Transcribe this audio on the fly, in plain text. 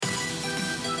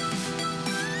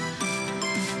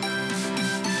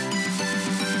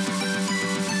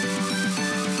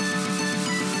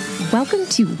Welcome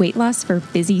to Weight Loss for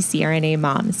Busy CRNA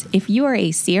Moms. If you are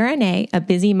a CRNA, a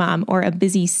busy mom, or a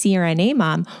busy CRNA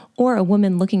mom, or a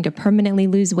woman looking to permanently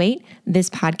lose weight, this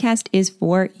podcast is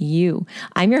for you.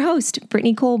 I'm your host,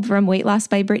 Brittany Kolb from Weight Loss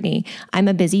by Brittany. I'm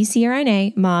a busy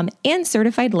CRNA, mom, and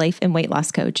certified life and weight loss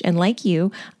coach. And like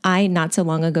you, I not so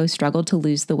long ago struggled to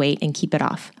lose the weight and keep it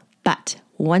off. But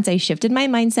once I shifted my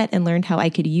mindset and learned how I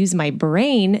could use my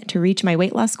brain to reach my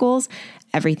weight loss goals,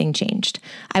 everything changed.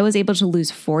 I was able to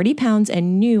lose 40 pounds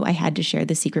and knew I had to share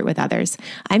the secret with others.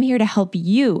 I'm here to help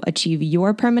you achieve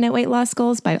your permanent weight loss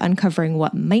goals by uncovering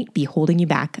what might be holding you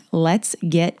back. Let's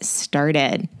get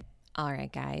started. All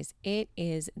right, guys, it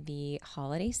is the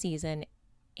holiday season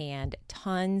and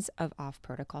tons of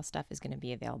off-protocol stuff is going to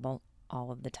be available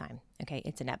all of the time. Okay,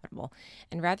 it's inevitable.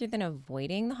 And rather than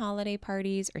avoiding the holiday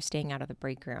parties or staying out of the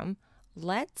break room,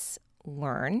 let's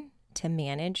learn to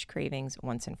manage cravings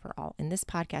once and for all. In this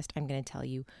podcast, I'm going to tell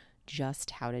you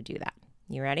just how to do that.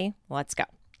 You ready? Let's go.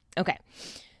 Okay.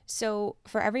 So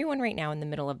for everyone right now in the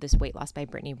middle of this Weight Loss by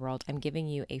Brittany world, I'm giving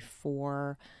you a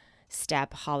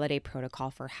 4-step holiday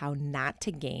protocol for how not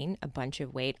to gain a bunch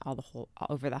of weight all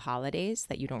over the holidays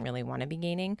that you don't really want to be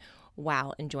gaining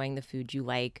while enjoying the food you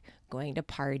like, going to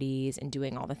parties, and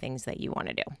doing all the things that you want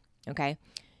to do. Okay?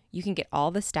 You can get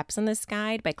all the steps on this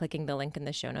guide by clicking the link in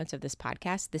the show notes of this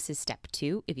podcast. This is step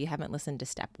 2. If you haven't listened to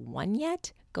step 1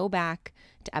 yet, go back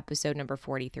to episode number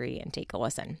 43 and take a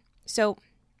listen. So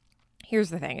here's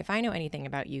the thing. If I know anything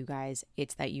about you guys,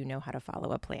 it's that you know how to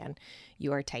follow a plan.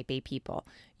 You are type A people.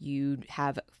 You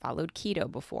have followed keto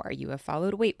before. You have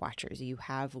followed Weight Watchers. You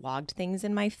have logged things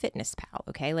in MyFitnessPal,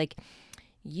 okay? Like,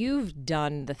 you've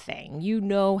done the thing. You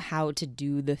know how to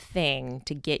do the thing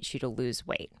to get you to lose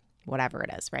weight. Whatever it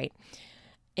is, right?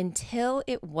 Until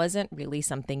it wasn't really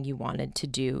something you wanted to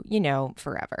do,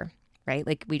 forever, right?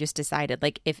 Like we just decided,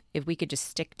 like if we could just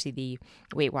stick to the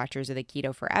Weight Watchers or the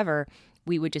keto forever,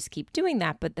 we would just keep doing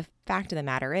that. But the fact of the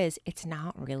matter is, it's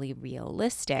not really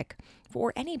realistic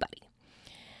for anybody.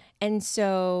 And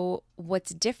so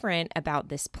what's different about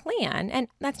this plan, and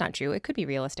that's not true, it could be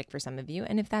realistic for some of you.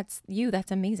 And if that's you,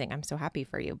 that's amazing. I'm so happy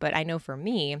for you. But I know for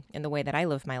me, in the way that I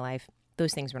live my life,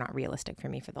 those things were not realistic for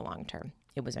me for the long term.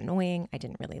 It was annoying. I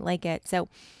didn't really like it. So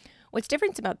what's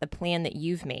different about the plan that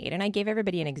you've made, and I gave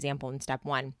everybody an example in step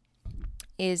 1,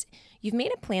 is you've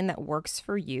made a plan that works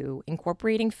for you,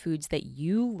 incorporating foods that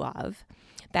you love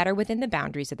that are within the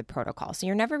boundaries of the protocol. So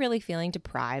you're never really feeling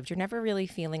deprived. You're never really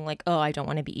feeling like, oh, I don't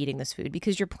want to be eating this food,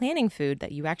 because you're planning food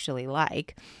that you actually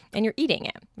like and you're eating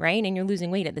it, right? And you're losing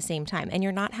weight at the same time. And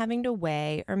you're not having to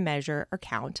weigh or measure or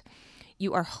count.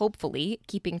 You are hopefully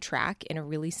keeping track in a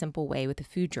really simple way with a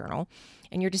food journal,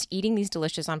 and you're just eating these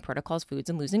delicious on protocols foods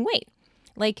and losing weight.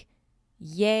 Like,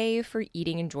 yay for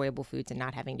eating enjoyable foods and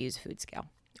not having to use a food scale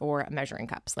or measuring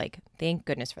cups. Like, thank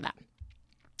goodness for that.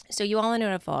 So you all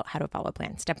know how to follow a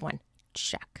plan. Step 1,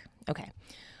 check. Okay.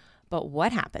 But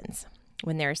what happens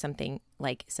when there's something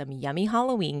like some yummy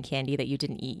Halloween candy that you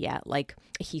didn't eat yet, like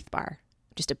a Heath bar,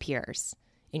 just appears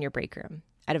in your break room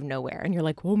out of nowhere, and you're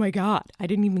like, oh my God, I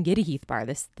didn't even get a Heath bar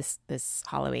this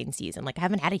Halloween season. Like, I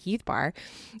haven't had a Heath bar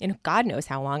in God knows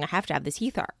how long. I have to have this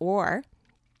Heath bar. Or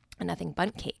a nothing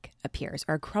bundt cake appears,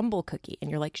 or a crumble cookie, and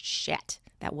you're like, shit,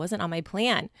 that wasn't on my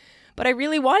plan, but I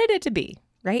really wanted it to be,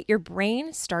 right? Your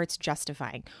brain starts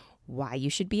justifying why you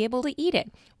should be able to eat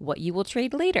it, what you will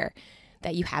trade later,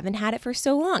 that you haven't had it for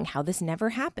so long, how this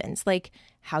never happens, like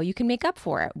how you can make up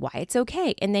for it, why it's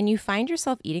okay. And then you find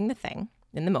yourself eating the thing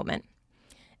in the moment.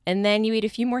 And then you eat a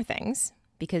few more things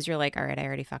because you're like, all right, I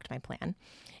already fucked my plan.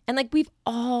 And like, we've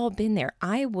all been there.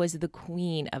 I was the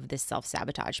queen of this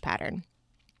self-sabotage pattern.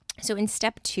 So in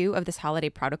step 2 of this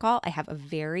holiday protocol, I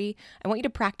want you to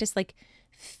practice like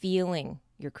feeling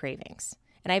your cravings.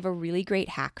 And I have a really great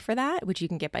hack for that, which you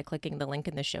can get by clicking the link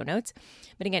in the show notes.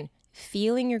 But again,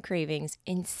 feeling your cravings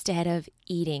instead of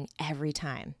eating every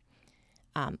time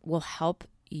will help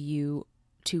you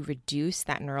to reduce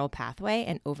that neural pathway,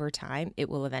 and over time, it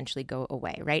will eventually go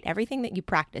away, right? Everything that you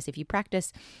practice, if you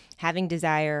practice having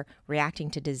desire,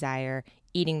 reacting to desire,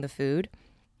 eating the food,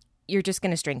 you're just going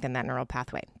to strengthen that neural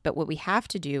pathway. But what we have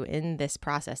to do in this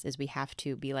process is we have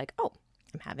to be like, oh,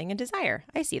 I'm having a desire.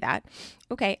 I see that.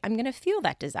 Okay, I'm going to feel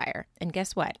that desire. And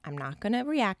guess what? I'm not going to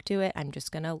react to it. I'm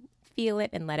just going to feel it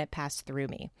and let it pass through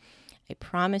me. I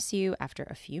promise you, after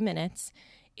a few minutes,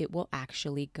 it will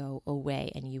actually go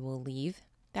away, and you will leave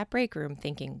that break room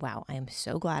thinking, wow, I am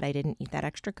so glad I didn't eat that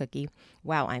extra cookie.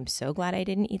 Wow, I'm so glad I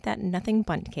didn't eat that nothing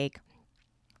bundt cake.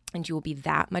 And you will be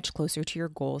that much closer to your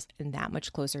goals and that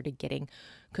much closer to getting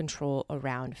control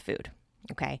around food.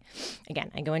 Okay.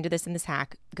 Again, I go into this in this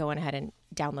hack. Go on ahead and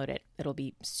download it. It'll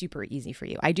be super easy for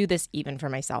you. I do this even for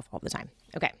myself all the time.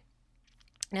 Okay.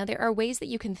 Now, there are ways that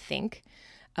you can think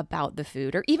about the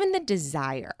food or even the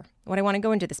desire. What I want to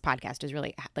go into this podcast is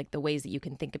really like the ways that you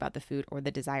can think about the food or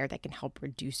the desire that can help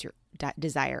reduce your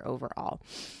desire overall.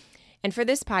 And for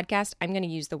this podcast, I'm going to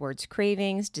use the words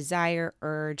cravings, desire,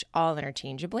 urge, all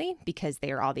interchangeably because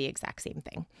they are all the exact same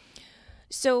thing.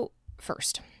 So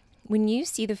first, when you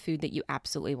see the food that you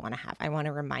absolutely want to have, I want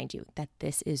to remind you that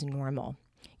this is normal.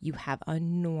 You have a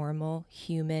normal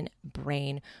human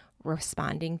brain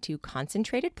responding to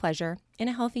concentrated pleasure in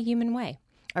a healthy human way.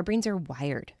 Our brains are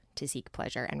wired to seek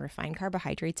pleasure, and refined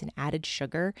carbohydrates and added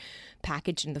sugar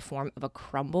packaged in the form of a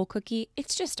crumble cookie,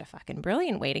 it's just a fucking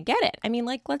brilliant way to get it. I mean,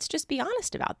 like, let's just be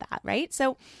honest about that, right?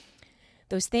 So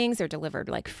those things are delivered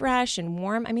like fresh and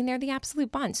warm. I mean, they're the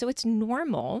absolute bond. So it's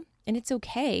normal and it's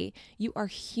okay. You are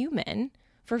human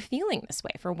for feeling this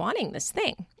way, for wanting this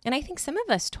thing. And I think some of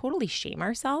us totally shame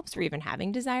ourselves for even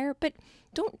having desire, but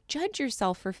don't judge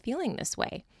yourself for feeling this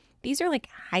way. These are like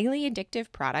highly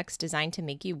addictive products designed to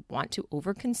make you want to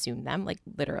overconsume them, like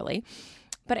literally.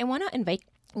 But I want to invite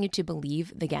you to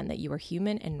believe, again, that you are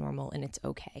human and normal and it's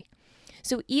okay.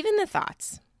 So even the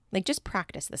thoughts, like just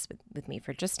practice this with me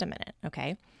for just a minute,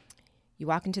 okay? You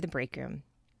walk into the break room.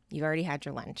 You've already had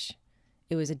your lunch.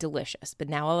 It was delicious, but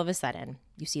now all of a sudden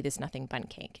you see this nothing bun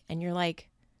cake and you're like,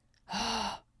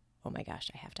 oh my gosh,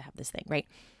 I have to have this thing, right?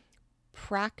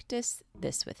 Practice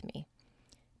this with me.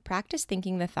 Practice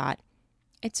thinking the thought,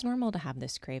 it's normal to have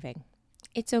this craving.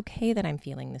 It's okay that I'm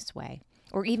feeling this way.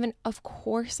 Or even, of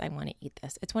course I want to eat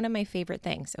this. It's one of my favorite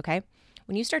things, okay?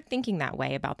 When you start thinking that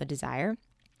way about the desire,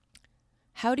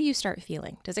 how do you start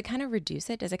feeling? Does it kind of reduce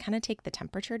it? Does it kind of take the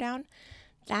temperature down?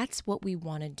 That's what we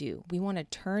want to do. We want to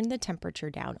turn the temperature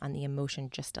down on the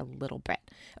emotion just a little bit,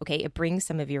 okay? It brings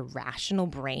some of your rational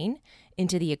brain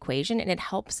into the equation and it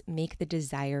helps make the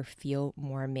desire feel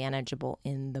more manageable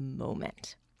in the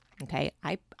moment. Okay,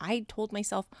 I told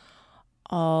myself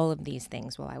all of these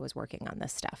things while I was working on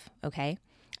this stuff, okay?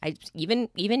 I even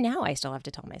now I still have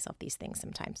to tell myself these things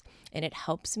sometimes, and it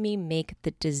helps me make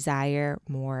the desire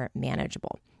more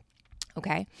manageable,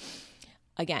 okay?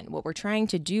 Again, what we're trying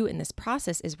to do in this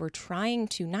process is we're trying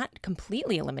to not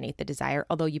completely eliminate the desire,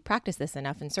 although you practice this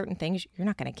enough in certain things you're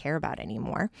not going to care about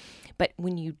anymore. But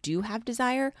when you do have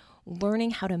desire,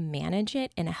 learning how to manage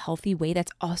it in a healthy way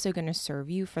that's also going to serve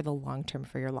you for the long term,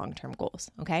 for your long-term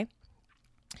goals, okay?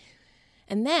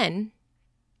 And then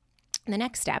the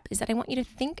next step is that I want you to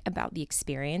think about the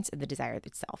experience of the desire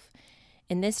itself.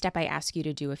 In this step, I ask you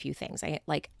to do a few things. I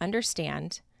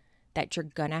understand that you're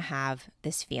going to have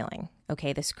this feeling,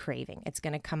 okay, this craving. It's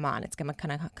going to come on. It's going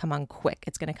to come on quick.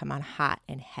 It's going to come on hot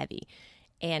and heavy.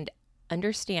 And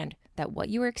understand that what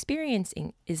you are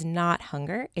experiencing is not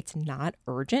hunger. It's not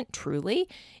urgent, truly.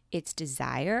 It's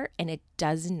desire, and it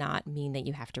does not mean that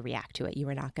you have to react to it. You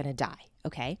are not going to die,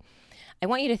 okay? I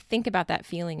want you to think about that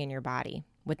feeling in your body,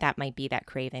 what that might be, that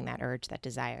craving, that urge, that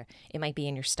desire. It might be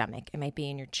in your stomach. It might be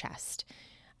in your chest.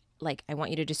 Like, I want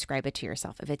you to describe it to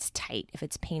yourself. If it's tight, if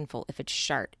it's painful, if it's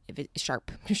sharp, I'm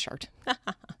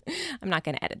not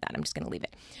going to edit that. I'm just going to leave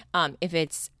it. If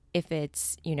it's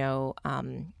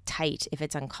tight, if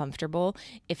it's uncomfortable,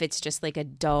 if it's just like a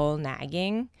dull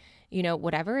nagging,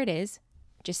 whatever it is,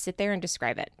 just sit there and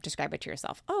describe it. Describe it to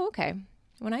yourself. Oh, okay.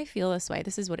 When I feel this way,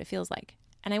 this is what it feels like.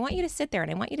 And I want you to sit there and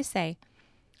I want you to say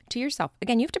to yourself,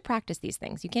 again, you have to practice these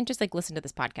things. You can't just like listen to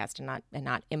this podcast and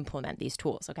not implement these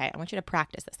tools. Okay. I want you to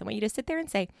practice this. I want you to sit there and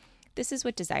say, this is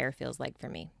what desire feels like for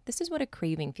me. This is what a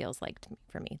craving feels like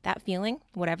for me. That feeling,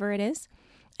 whatever it is,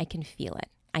 I can feel it.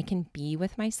 I can be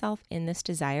with myself in this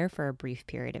desire for a brief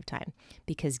period of time,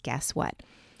 because guess what?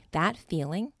 That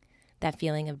feeling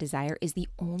of desire is the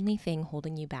only thing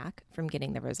holding you back from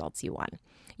getting the results you want.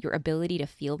 Your ability to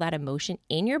feel that emotion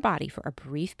in your body for a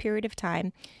brief period of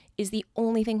time is the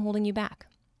only thing holding you back.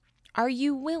 Are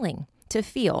you willing to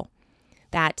feel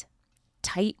that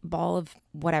tight ball of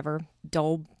whatever,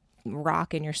 dull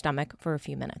rock in your stomach for a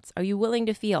few minutes? Are you willing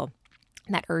to feel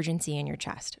that urgency in your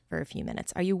chest for a few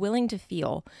minutes? Are you willing to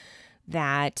feel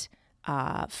that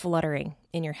fluttering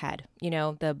in your head?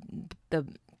 The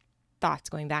thoughts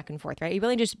going back and forth, right? Are you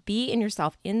willing to just be in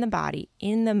yourself, in the body,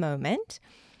 in the moment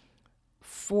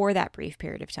for that brief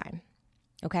period of time?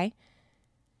 Okay?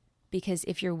 Because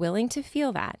if you're willing to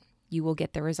feel that, you will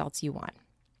get the results you want.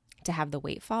 To have the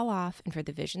weight fall off and for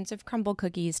the visions of crumble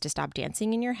cookies to stop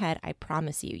dancing in your head, I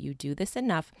promise you do this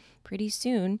enough, pretty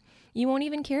soon you won't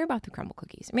even care about the crumble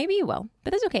cookies. Maybe you will,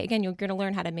 but that's okay. Again, you're going to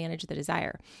learn how to manage the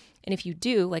desire. And if you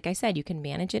do, like I said, you can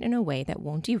manage it in a way that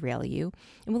won't derail you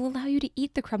and will allow you to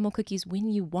eat the crumble cookies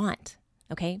when you want.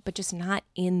 okay? But just not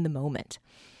in the moment.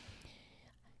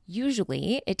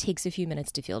 Usually it takes a few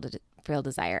minutes to feel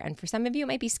desire. And for some of you, it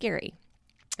might be scary.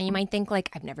 And you might think like,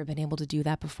 I've never been able to do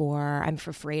that before. I'm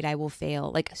afraid I will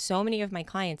fail. Like so many of my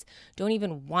clients don't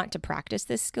even want to practice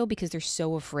this skill because they're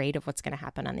so afraid of what's going to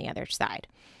happen on the other side.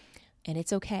 And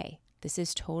it's okay. This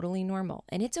is totally normal.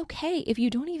 And it's okay if you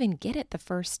don't even get it the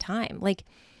first time. Like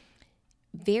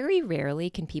very rarely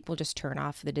can people just turn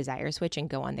off the desire switch and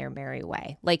go on their merry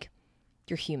way. Like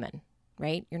you're human,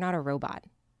 right? You're not a robot.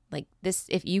 Like this,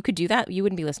 if you could do that, you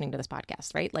wouldn't be listening to this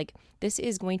podcast, right? Like this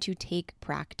is going to take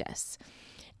practice.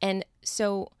 And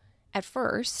so at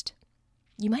first,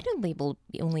 you might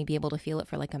only be able to feel it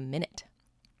for like a minute.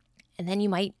 And then you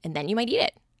might eat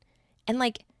it. And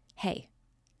like, hey,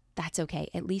 that's okay.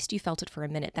 At least you felt it for a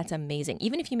minute. That's amazing.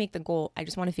 Even if you make the goal, I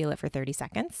just want to feel it for 30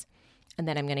 seconds. And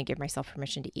then I'm going to give myself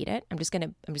permission to eat it. I'm just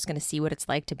going to see what it's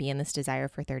like to be in this desire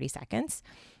for 30 seconds.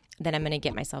 Then I'm going to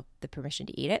get myself the permission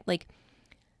to eat it. Like,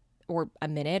 or a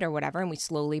minute or whatever, and we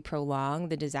slowly prolong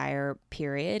the desire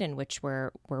period in which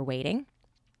we're waiting.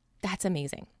 That's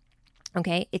amazing.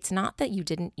 Okay? It's not that you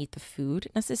didn't eat the food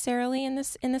necessarily in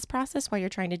this process while you're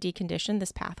trying to decondition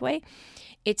this pathway.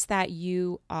 It's that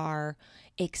you are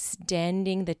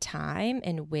extending the time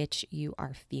in which you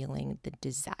are feeling the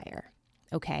desire.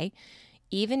 Okay?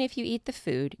 Even if you eat the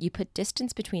food, you put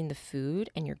distance between the food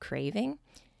and your craving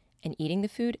and eating the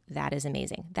food. That is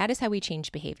amazing. That is how we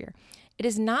change behavior. It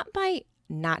is not by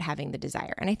not having the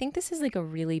desire. And I think this is like a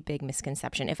really big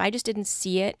misconception. If I just didn't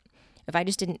see it,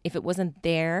 if it wasn't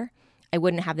there, I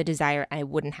wouldn't have the desire and I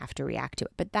wouldn't have to react to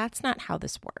it. But that's not how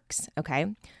this works,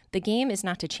 okay? The game is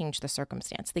not to change the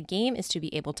circumstance. The game is to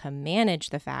be able to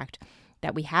manage the fact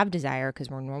that we have desire because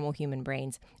we're normal human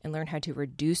brains and learn how to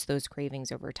reduce those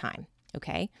cravings over time,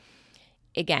 okay?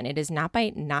 Again, it is not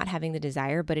by not having the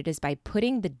desire, but it is by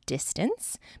putting the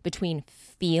distance between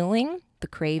feeling the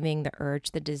craving, the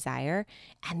urge, the desire,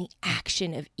 and the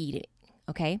action of eating.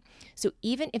 Okay. So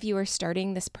even if you are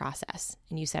starting this process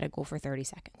and you set a goal for 30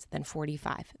 seconds, then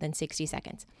 45, then 60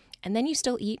 seconds, and then you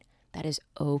still eat, that is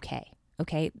okay.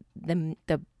 Okay.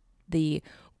 The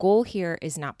goal here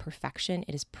is not perfection.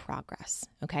 It is progress.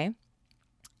 Okay.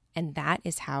 And that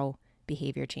is how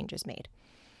behavior change is made.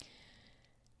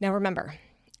 Now, remember,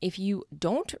 if you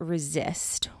don't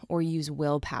resist or use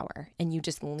willpower and you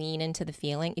just lean into the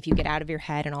feeling, if you get out of your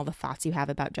head and all the thoughts you have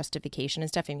about justification and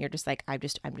stuff, and you're just like, I'm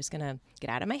just going to get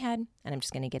out of my head and I'm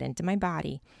just going to get into my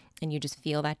body, and you just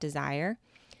feel that desire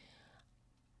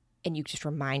and you just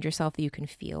remind yourself that you can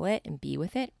feel it and be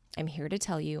with it, I'm here to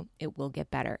tell you it will get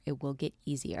better. It will get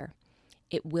easier.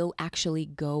 It will actually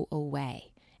go away.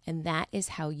 And that is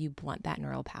how you blunt that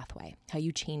neural pathway, how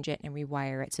you change it and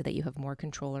rewire it so that you have more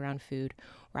control around food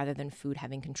rather than food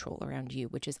having control around you,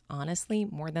 which is honestly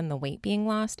more than the weight being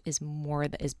lost is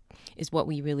what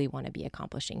we really want to be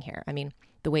accomplishing here. I mean,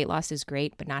 the weight loss is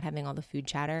great, but not having all the food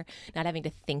chatter, not having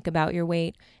to think about your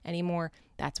weight anymore,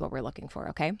 that's what we're looking for,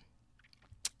 okay?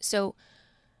 So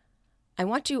I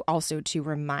want you also to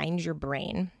remind your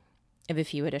brain of a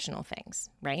few additional things,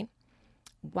 right?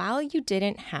 While you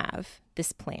didn't have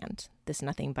this planned, this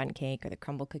nothing bun cake or the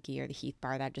crumble cookie or the Heath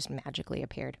bar that just magically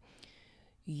appeared,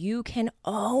 you can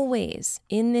always,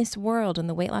 in this world, in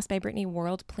the Weight Loss by Brittany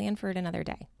world, plan for it another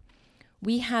day.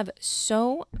 We have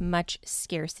so much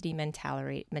scarcity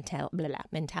mentality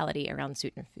around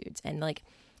certain foods. And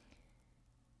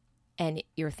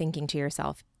you're thinking to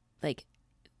yourself, like,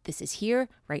 this is here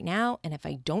right now, and if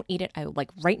I don't eat it,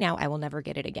 right now, I will never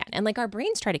get it again. And like our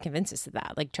brains try to convince us of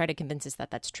that,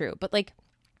 that's true. But like,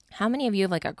 how many of you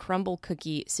have like a crumble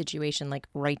cookie situation like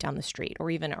right down the street or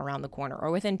even around the corner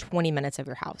or within 20 minutes of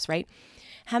your house, right?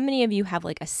 How many of you have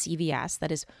like a CVS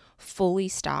that is fully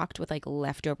stocked with like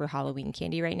leftover Halloween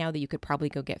candy right now that you could probably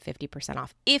go get 50%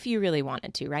 off if you really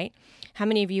wanted to, right? How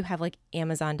many of you have like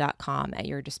Amazon.com at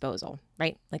your disposal,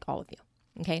 right? Like all of you,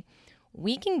 okay?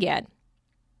 We can get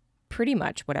pretty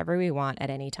much whatever we want at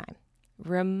any time.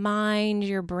 Remind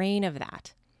your brain of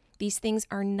that. These things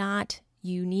are not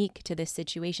unique to this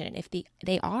situation. And if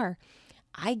they are,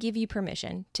 I give you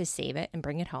permission to save it and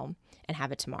bring it home and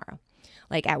have it tomorrow.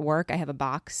 Like at work, I have a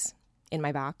box in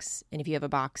my box. And if you have a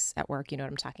box at work, you know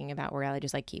what I'm talking about, where I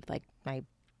just like keep like my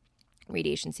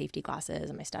radiation safety glasses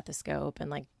and my stethoscope and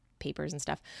like papers and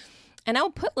stuff. And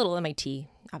I'll put little in my tea,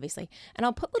 obviously. And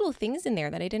I'll put little things in there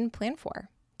that I didn't plan for.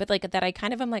 But like that I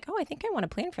kind of am like, oh, I think I want to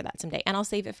plan for that someday. And I'll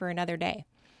save it for another day.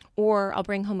 Or I'll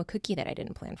bring home a cookie that I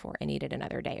didn't plan for and eat it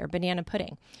another day, or banana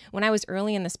pudding. When I was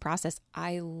early in this process,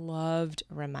 I loved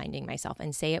reminding myself,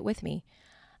 and say it with me,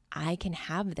 I can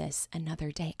have this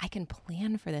another day. I can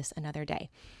plan for this another day.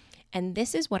 And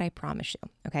this is what I promise you,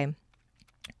 okay?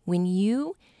 When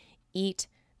you eat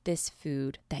this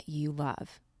food that you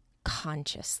love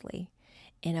consciously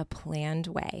in a planned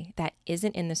way that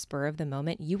isn't in the spur of the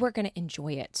moment, you are going to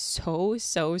enjoy it so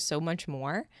much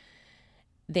more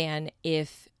than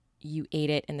if you ate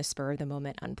it in the spur of the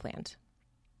moment unplanned.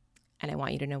 And I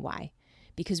want you to know why.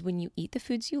 Because when you eat the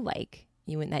foods you like,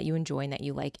 that you enjoy and that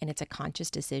you like, and it's a conscious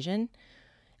decision,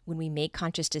 when we make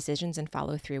conscious decisions and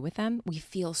follow through with them, we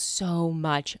feel so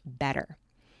much better.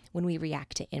 When we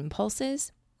react to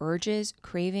impulses, urges,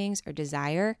 cravings, or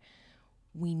desire,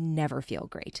 we never feel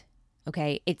great.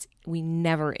 Okay? We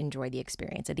never enjoy the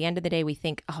experience. At the end of the day, we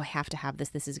think, oh, I have to have this.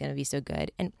 This is going to be so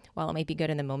good. And while it might be good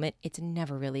in the moment, it's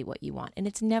never really what you want. And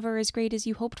it's never as great as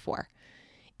you hoped for.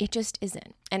 It just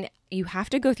isn't. And you have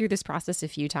to go through this process a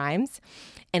few times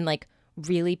and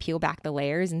really peel back the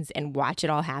layers and watch it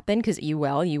all happen, because you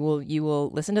will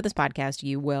listen to this podcast.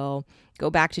 You will go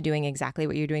back to doing exactly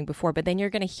what you're doing before, but then you're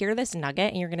going to hear this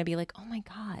nugget and you're going to be like, oh my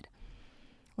God,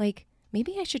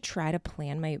 maybe I should try to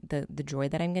plan the joy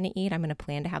that I'm going to eat. I'm going to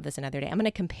plan to have this another day. I'm going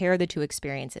to compare the two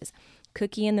experiences,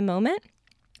 cookie in the moment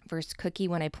versus cookie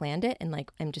when I planned it. And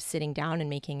I'm just sitting down and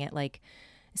making it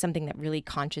something that really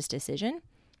conscious decision.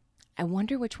 I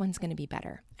wonder which one's going to be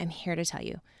better. I'm here to tell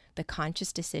you, the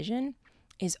conscious decision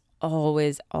is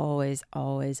always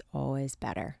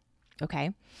better.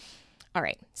 Okay. All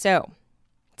right. So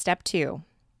step 2,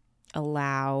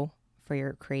 allow for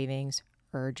your cravings,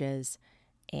 urges,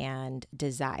 and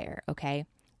desire. Okay.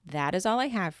 That is all I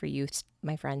have for you,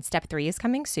 my friend. Step 3 is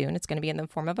coming soon. It's going to be in the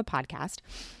form of a podcast.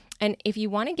 And if you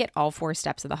want to get all 4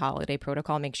 steps of the holiday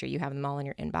protocol, make sure you have them all in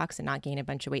your inbox and not gain a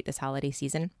bunch of weight this holiday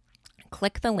season.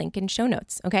 Click the link in show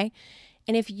notes. Okay.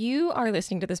 And if you are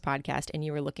listening to this podcast and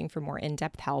you are looking for more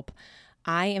in-depth help,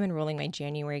 I am enrolling my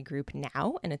January group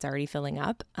now, and it's already filling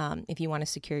up. If you want to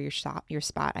secure your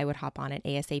spot, I would hop on it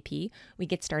ASAP. We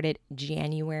get started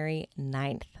January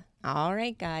 9th. All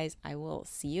right, guys, I will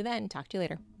see you then. Talk to you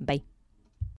later. Bye.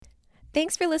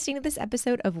 Thanks for listening to this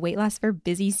episode of Weight Loss for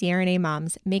Busy CRNA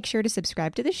Moms. Make sure to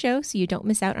subscribe to the show so you don't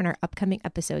miss out on our upcoming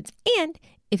episodes. And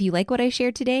if you like what I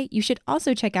shared today, you should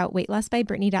also check out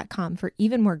weightlossbybrittany.com for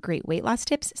even more great weight loss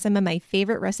tips, some of my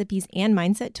favorite recipes and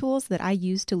mindset tools that I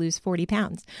use to lose 40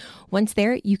 pounds. Once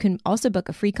there, you can also book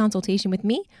a free consultation with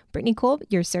me, Brittany Kolb,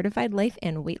 your certified life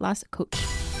and weight loss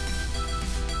coach.